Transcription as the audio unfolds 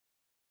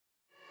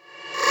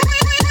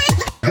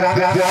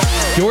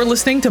You're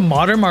listening to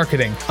Modern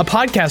Marketing, a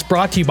podcast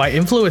brought to you by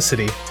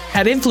Influicity.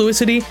 At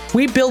Influicity,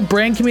 we build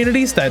brand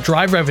communities that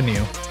drive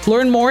revenue.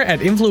 Learn more at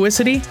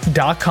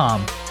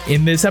influicity.com.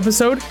 In this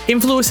episode,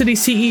 Influicity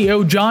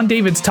CEO John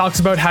Davids talks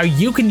about how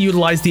you can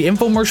utilize the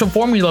Infomercial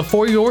Formula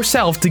for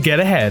yourself to get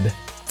ahead.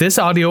 This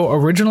audio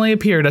originally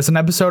appeared as an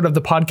episode of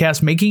the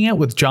podcast Making It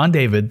with John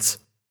Davids.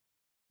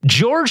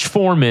 George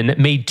Foreman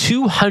made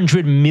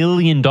 $200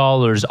 million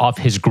off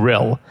his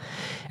grill.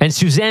 And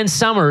Suzanne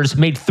Summers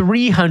made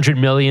 $300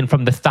 million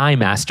from the Thigh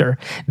Master.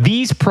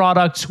 These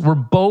products were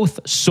both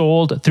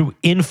sold through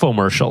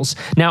infomercials.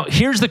 Now,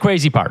 here's the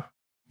crazy part.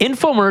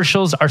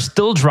 Infomercials are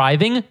still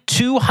driving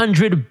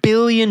 $200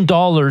 billion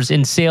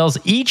in sales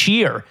each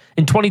year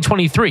in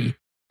 2023.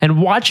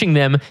 And watching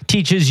them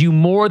teaches you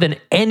more than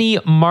any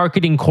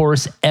marketing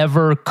course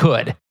ever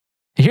could.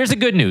 Here's the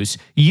good news.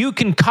 You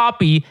can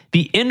copy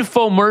the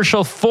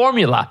Infomercial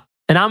Formula,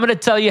 and I'm going to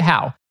tell you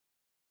how.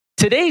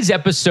 Today's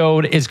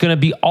episode is going to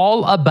be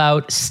all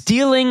about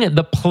stealing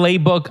the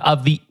playbook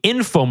of the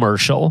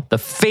infomercial, the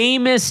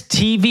famous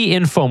TV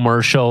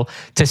infomercial,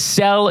 to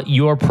sell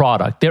your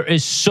product. There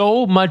is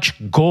so much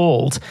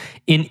gold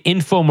in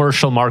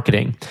infomercial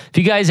marketing. If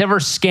you guys ever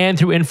scan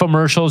through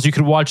infomercials, you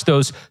could watch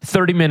those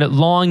 30-minute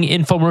long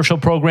infomercial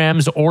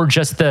programs or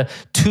just the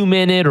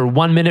 2-minute or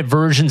 1-minute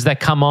versions that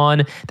come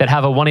on that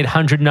have a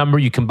 1-800 number.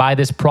 You can buy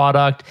this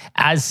product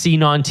as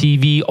seen on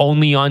TV,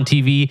 only on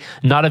TV,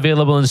 not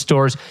available in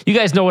stores. You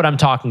guys know what I'm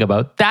talking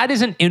about. That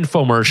is an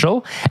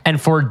infomercial.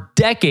 And for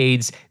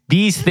decades,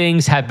 these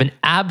things have been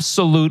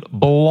absolute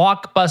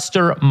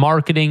blockbuster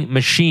marketing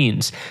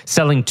machines,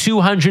 selling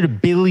 $200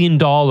 billion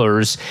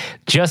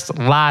just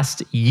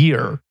last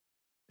year.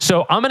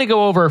 So I'm going to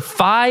go over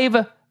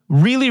 5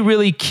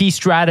 really key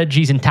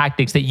strategies and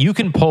tactics that you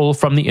can pull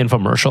from the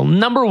infomercial.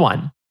 Number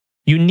 1,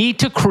 you need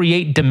to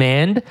create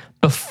demand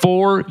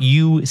before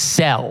you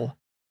sell.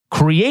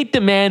 Create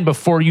demand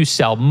before you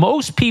sell.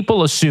 Most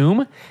people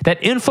assume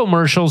that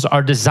infomercials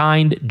are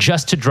designed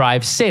just to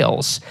drive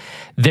sales.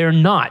 They're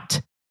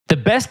not. The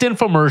best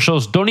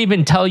infomercials don't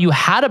even tell you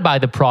how to buy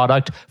the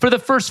product for the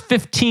first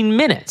 15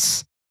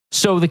 minutes.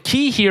 So the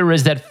key here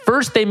is that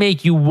first they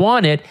make you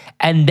want it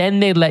and then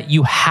they let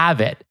you have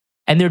it.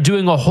 And they're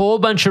doing a whole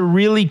bunch of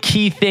really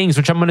key things,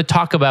 which I'm going to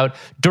talk about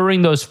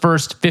during those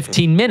first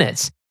 15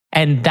 minutes.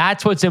 And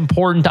that's what's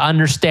important to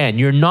understand.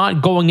 You're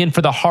not going in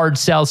for the hard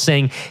sell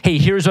saying, hey,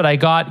 here's what I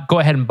got, go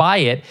ahead and buy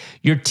it.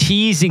 You're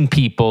teasing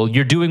people.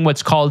 You're doing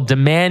what's called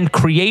demand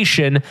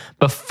creation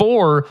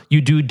before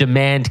you do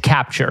demand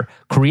capture.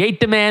 Create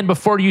demand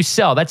before you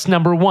sell. That's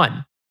number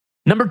 1.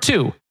 Number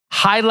 2,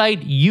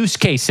 highlight use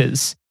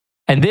cases.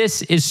 And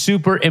this is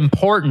super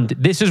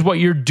important. This is what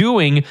you're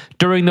doing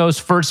during those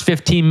first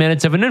 15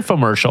 minutes of an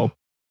infomercial.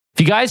 If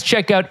you guys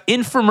check out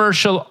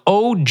Infomercial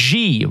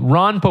OG,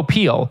 Ron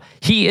Popeil,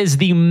 he is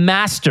the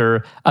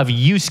master of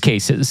use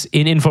cases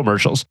in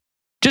infomercials.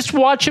 Just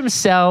watch him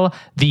sell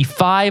the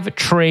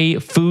 5-tray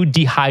food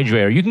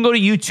dehydrator. You can go to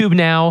YouTube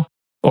now,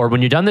 or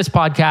when you're done this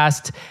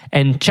podcast,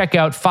 and check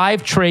out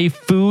 5-tray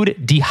food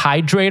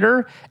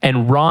dehydrator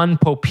and Ron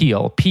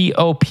Popeil,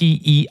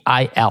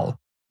 Popeil.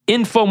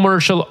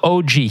 Infomercial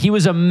OG. He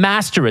was a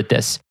master at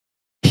this.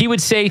 He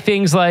would say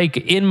things like,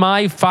 in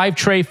my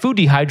 5-tray food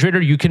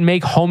dehydrator, you can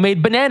make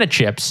homemade banana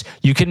chips.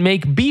 You can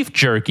make beef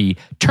jerky,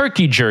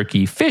 turkey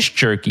jerky, fish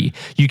jerky.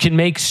 You can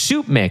make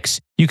soup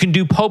mix. You can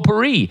do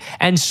potpourri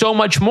and so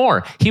much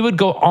more. He would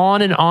go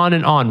on and on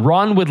and on.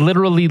 Ron would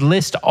literally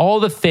list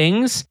all the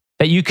things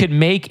that you could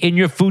make in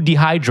your food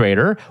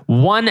dehydrator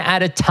one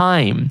at a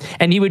time.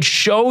 And he would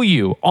show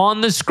you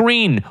on the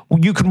screen.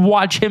 You could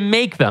watch him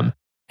make them.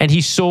 And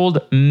he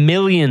sold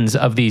millions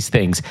of these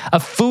things.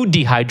 A food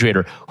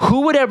dehydrator.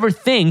 Who would ever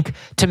think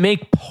to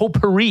make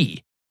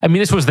potpourri? I mean,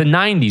 this was the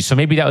 90s, so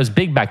maybe that was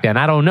big back then.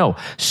 I don't know.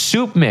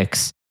 Soup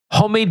mix,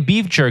 homemade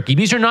beef jerky.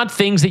 These are not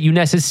things that you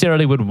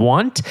necessarily would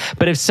want,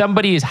 but if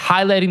somebody is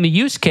highlighting the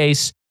use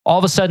case, all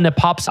of a sudden it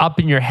pops up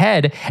in your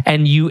head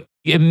and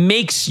it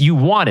makes you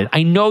want it.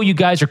 I know you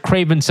guys are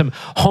craving some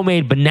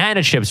homemade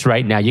banana chips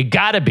right now. You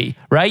gotta be,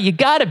 right? You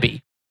gotta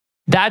be.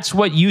 That's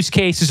what use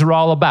cases are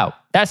all about.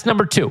 That's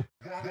number 2.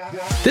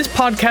 This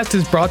podcast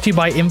is brought to you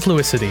by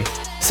Influicity.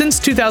 Since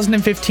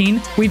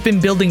 2015, we've been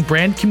building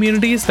brand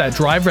communities that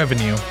drive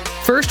revenue.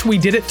 First, we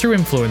did it through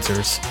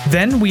influencers.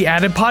 Then we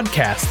added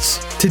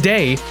podcasts.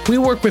 Today, we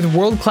work with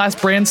world-class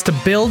brands to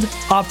build,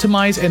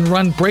 optimize, and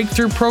run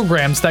breakthrough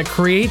programs that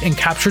create and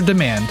capture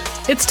demand.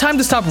 It's time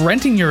to stop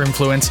renting your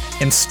influence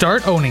and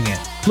start owning it.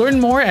 Learn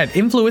more at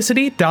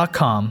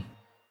influicity.com.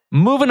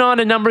 Moving on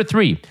to number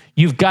 3,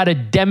 you've got to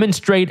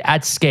demonstrate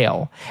at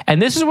scale.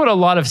 And this is what a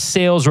lot of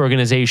sales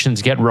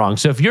organizations get wrong.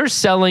 So if you're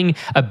selling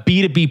a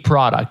B2B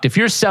product, if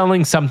you're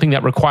selling something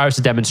that requires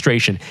a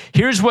demonstration,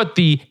 here's what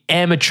the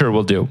amateur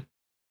will do.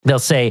 They'll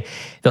send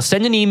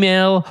an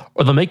email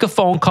or they'll make a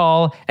phone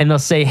call and they'll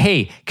say,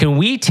 hey, can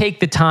we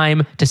take the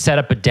time to set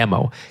up a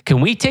demo?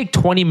 Can we take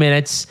 20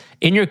 minutes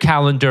in your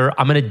calendar?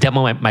 I'm going to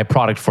demo my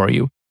product for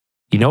you.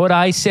 You know what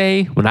I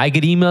say when I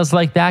get emails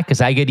like that?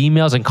 Because I get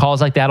emails and calls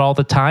like that all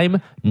the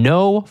time.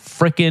 No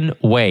freaking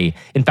way.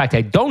 In fact,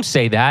 I don't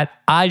say that.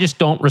 I just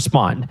don't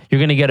respond. You're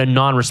going to get a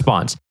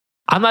non-response.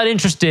 I'm not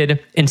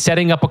interested in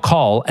setting up a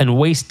call and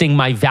wasting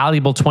my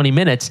valuable 20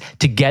 minutes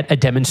to get a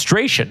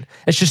demonstration.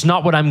 It's just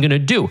not what I'm going to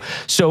do.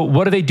 So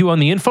what do they do on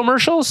the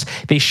infomercials?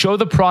 They show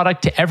the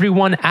product to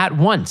everyone at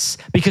once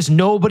because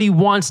nobody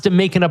wants to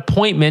make an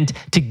appointment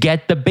to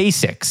get the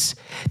basics.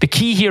 The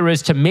key here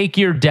is to make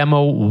your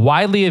demo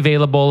widely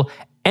available,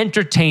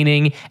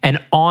 entertaining, and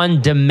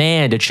on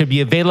demand. It should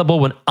be available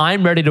when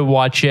I'm ready to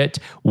watch it,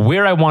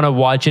 where I want to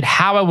watch it,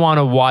 how I want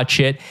to watch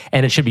it,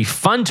 and it should be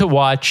fun to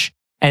watch.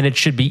 And it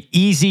should be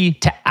easy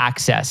to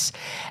access.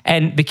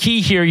 And the key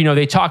here,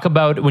 they talk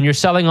about when you're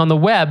selling on the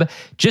web,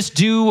 just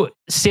do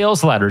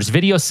sales letters,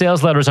 video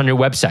sales letters on your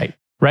website,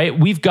 right?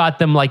 We've got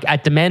them like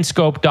at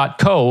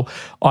demandscope.co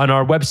on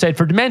our website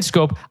for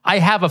DemandScope. I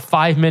have a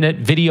 5-minute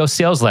video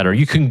sales letter.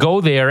 You can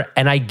go there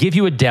and I give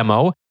you a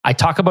demo. I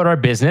talk about our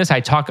business.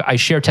 I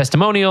share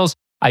testimonials.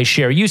 I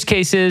share use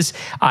cases.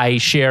 I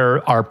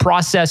share our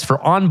process for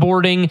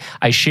onboarding.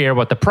 I share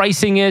what the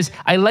pricing is.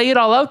 I lay it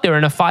all out there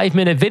in a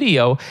 5-minute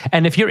video.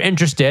 And if you're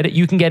interested,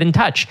 you can get in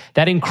touch.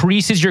 That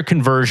increases your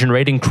conversion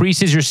rate,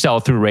 increases your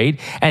sell-through rate,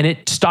 and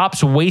it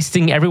stops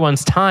wasting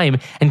everyone's time.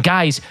 And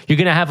guys, you're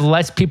going to have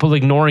less people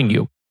ignoring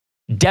you.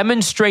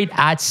 Demonstrate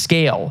at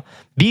scale.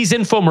 These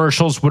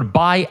infomercials would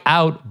buy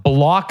out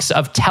blocks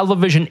of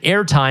television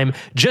airtime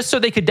just so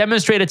they could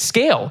demonstrate at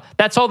scale.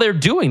 That's all they're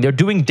doing. They're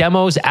doing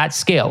demos at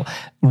scale.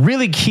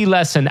 Really key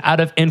lesson out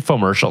of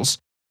infomercials.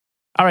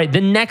 All right,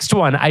 the next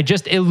one, I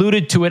just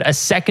alluded to it a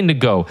second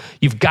ago.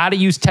 You've got to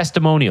use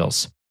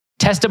testimonials.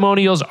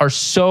 Testimonials are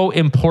so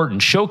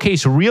important.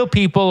 Showcase real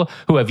people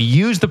who have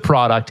used the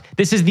product.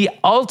 This is the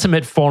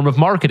ultimate form of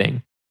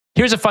marketing.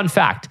 Here's a fun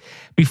fact.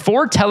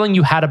 Before telling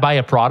you how to buy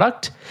a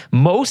product,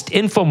 most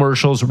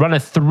infomercials run a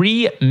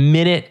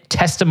 3-minute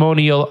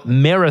testimonial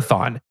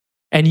marathon.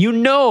 And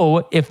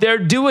if they're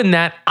doing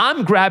that,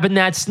 I'm grabbing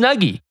that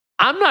Snuggie.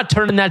 I'm not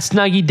turning that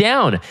Snuggie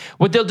down.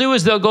 What they'll do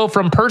is they'll go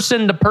from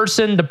person to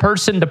person to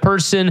person to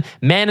person,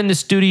 man in the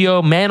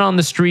studio, man on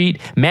the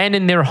street, man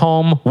in their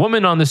home,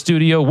 woman on the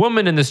studio,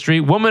 woman in the street,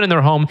 woman in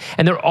their home,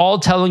 and they're all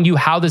telling you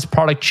how this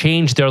product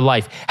changed their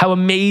life, how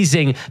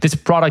amazing this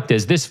product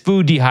is, this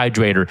food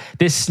dehydrator,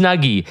 this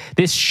Snuggie,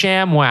 this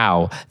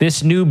ShamWow,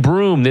 this new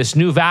broom, this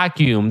new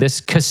vacuum,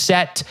 this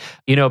cassette.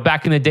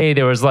 Back in the day,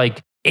 there was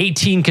like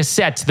 18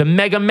 cassettes, the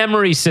mega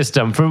memory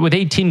system with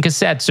 18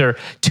 cassettes or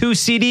 2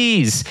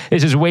 CDs.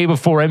 This is way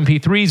before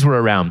MP3s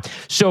were around.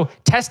 So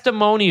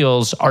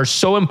testimonials are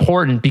so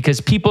important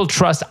because people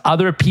trust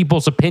other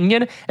people's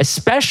opinion,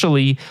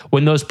 especially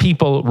when those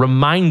people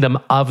remind them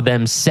of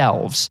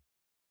themselves.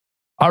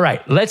 All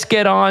right, let's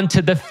get on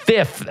to the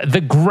fifth,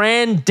 the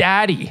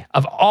granddaddy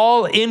of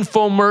all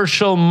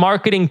infomercial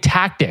marketing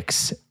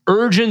tactics,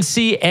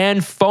 urgency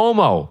and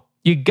FOMO.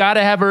 You got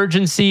to have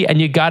urgency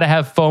and you got to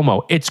have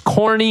FOMO. It's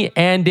corny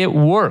and it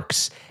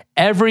works.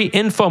 Every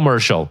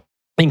infomercial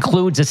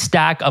includes a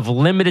stack of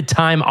limited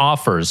time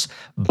offers.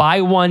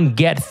 Buy 1,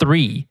 get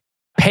 3.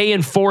 Pay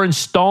in 4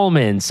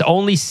 installments.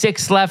 Only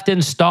 6 left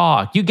in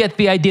stock. You get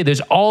the idea.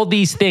 There's all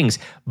these things.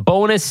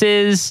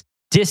 Bonuses,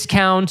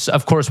 discounts.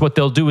 Of course, what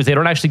they'll do is they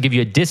don't actually give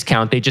you a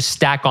discount. They just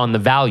stack on the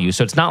value.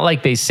 So it's not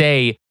like they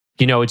say,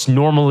 it's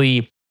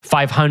normally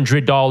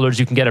 $500,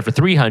 you can get it for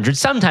 $300.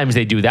 Sometimes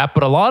they do that,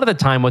 but a lot of the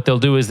time what they'll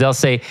do is they'll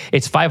say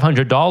it's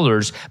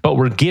 $500, but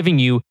we're giving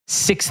you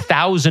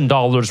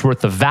 $6,000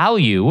 worth of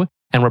value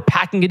and we're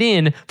packing it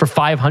in for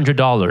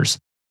 $500.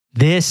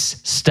 This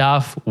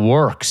stuff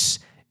works.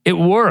 It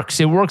works.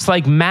 It works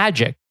like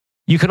magic.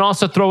 You can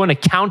also throw in a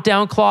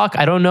countdown clock.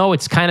 I don't know.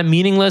 It's kind of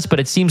meaningless, but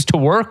it seems to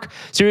work.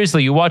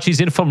 Seriously, you watch these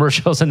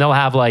infomercials and they'll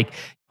have like,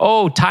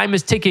 time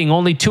is ticking,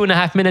 only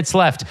 2.5 minutes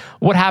left.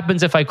 What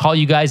happens if I call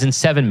you guys in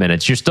 7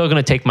 minutes? You're still going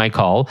to take my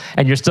call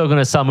and you're still going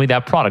to sell me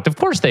that product. Of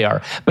course they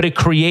are, but it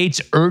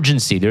creates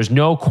urgency. There's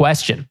no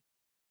question.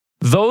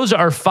 Those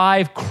are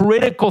 5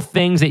 critical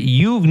things that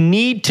you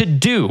need to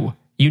do.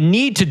 You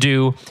need to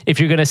do if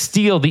you're going to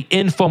steal the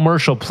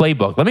infomercial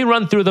playbook. Let me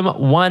run through them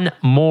one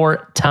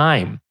more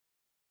time.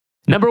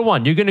 Number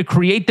 1, you're going to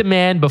create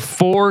demand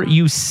before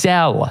you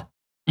sell.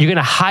 You're going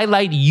to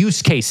highlight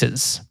use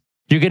cases.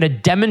 You're going to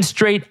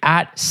demonstrate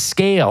at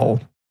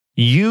scale.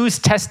 Use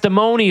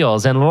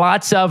testimonials and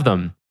lots of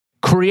them.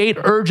 Create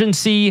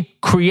urgency,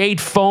 create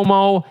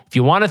FOMO. If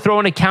you want to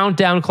throw in a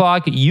countdown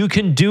clock, you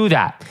can do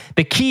that.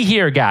 The key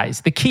here,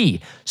 guys,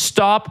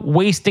 stop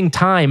wasting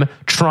time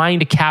trying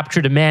to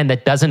capture demand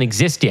that doesn't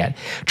exist yet.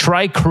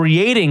 Try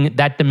creating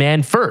that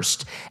demand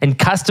first, and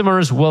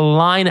customers will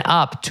line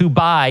up to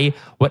buy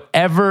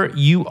whatever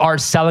you are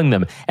selling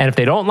them. And if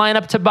they don't line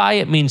up to buy,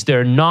 it means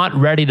they're not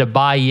ready to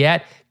buy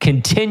yet.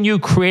 Continue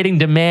creating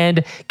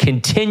demand.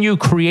 Continue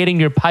creating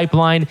your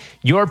pipeline.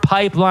 Your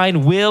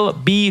pipeline will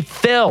be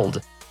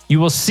filled. You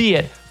will see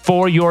it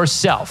for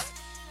yourself.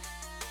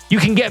 You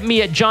can get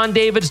me at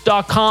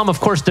johndavids.com, of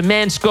course,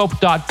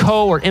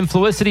 demandscope.co or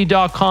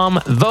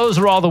influicity.com. Those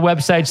are all the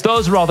websites.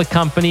 Those are all the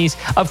companies.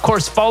 Of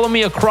course, follow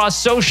me across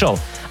social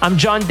I'm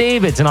John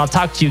Davids, and I'll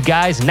talk to you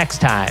guys next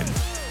time.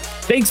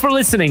 Thanks for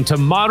listening to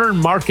Modern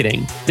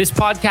Marketing. This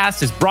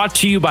podcast is brought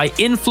to you by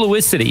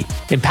Influicity,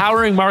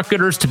 empowering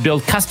marketers to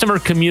build customer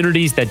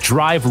communities that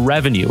drive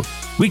revenue.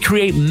 We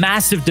create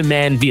massive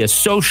demand via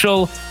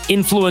social,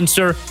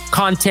 influencer,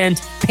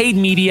 content, paid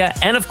media,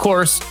 and of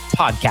course,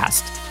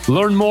 podcast.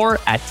 Learn more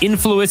at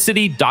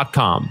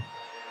influicity.com.